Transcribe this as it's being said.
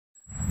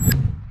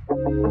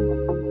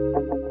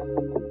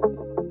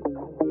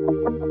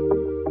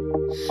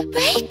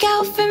Break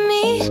out for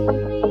me.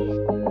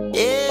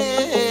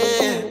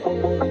 Yeah.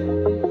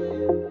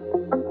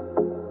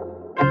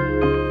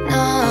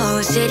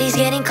 No, city's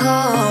getting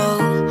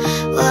cold.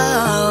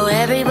 Whoa,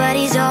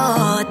 everybody's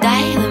old.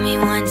 Die with me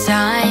one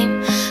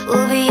time.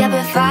 We'll be up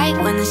at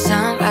 5 when the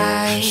sun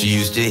rises. She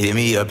used to hit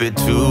me up at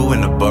 2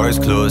 when the bars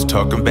closed,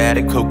 talking about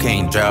a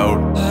cocaine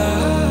drought.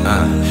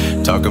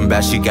 Talking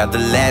about she got the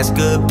last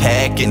good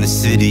pack in the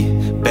city,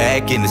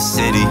 back in the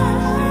city.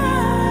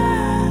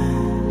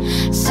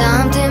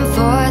 Something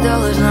for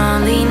those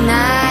lonely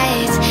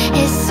nights.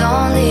 It's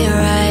only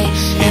right.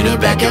 Hit her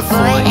back at 4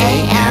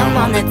 a.m.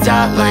 on the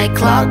dot like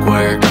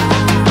clockwork.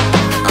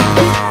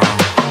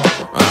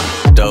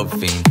 Dope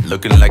fiend,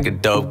 looking like a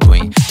dope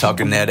queen.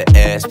 Talking at her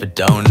ass, but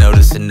don't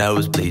notice her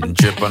nose bleeding.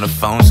 Drip on the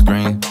phone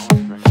screen.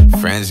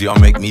 Friends, y'all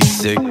make me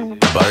sick.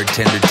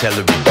 Bartender, tell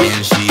her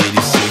again, she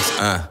 86,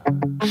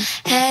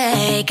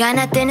 Hey, got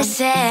nothing to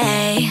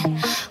say.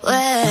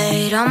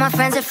 Wait, all my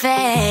friends are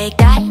fake.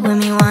 Die with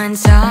me one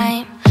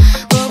time.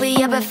 We'll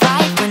be up at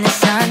 5 when the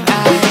sun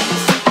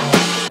rises.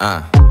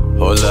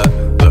 Hold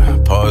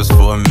up, pause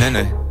for a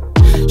minute.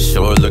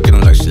 Sure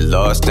looking like she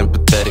lost and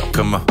pathetic,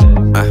 come on.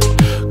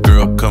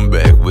 Girl, come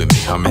back with me,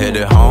 I'm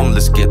headed home.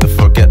 Let's get the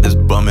fuck out this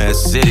bum-ass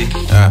city.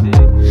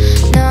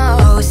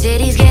 No,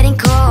 city's getting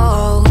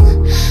cold.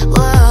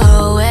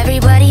 Whoa,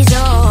 everybody's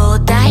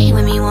old. Die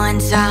with me one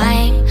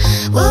time.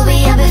 We'll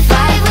be up at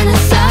 5 when the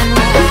sun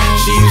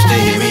rises. She used to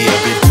hit me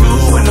up at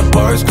 2 when the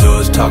bars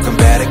closed, talking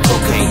about a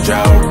cocaine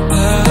drought.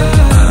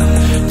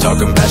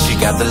 Talking about she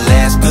got the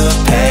last good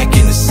pack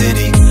in the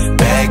city,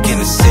 back in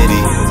the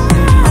city.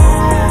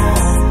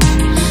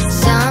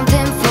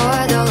 Something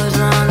for those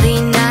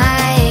lonely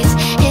nights.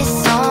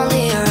 It's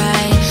only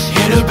right.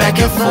 Hit her back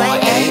at 4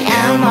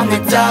 a.m. on the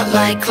dot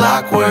like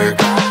clockwork.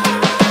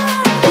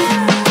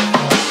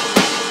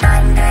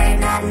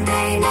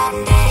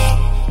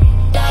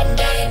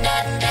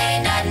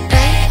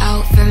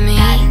 Out for me.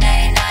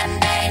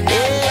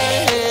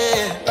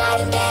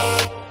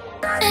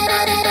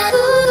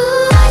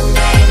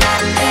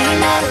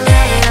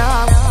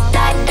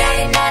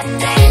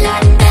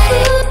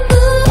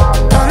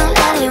 Don't know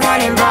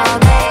anyone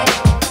involved.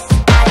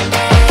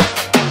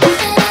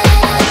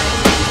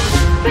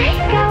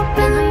 Break out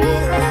in the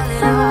middle of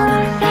it all.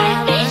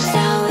 It's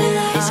how it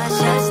is,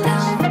 just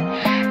down.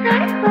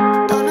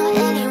 Don't know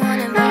anyone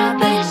involved,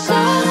 but it's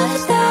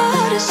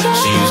all.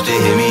 She used to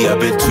hit me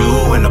up at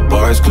 2 when the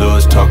bars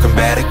closed, talking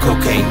about a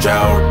cocaine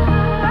drought.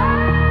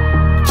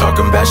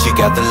 Talking about she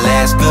got the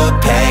last good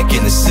pack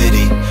in the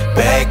city,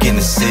 back in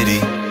the city.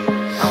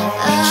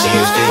 She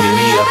used to hit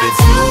me up at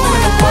 2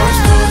 when the bars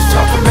closed,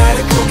 talking about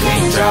a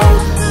cocaine drought.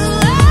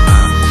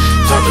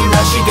 Talking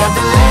about she got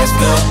the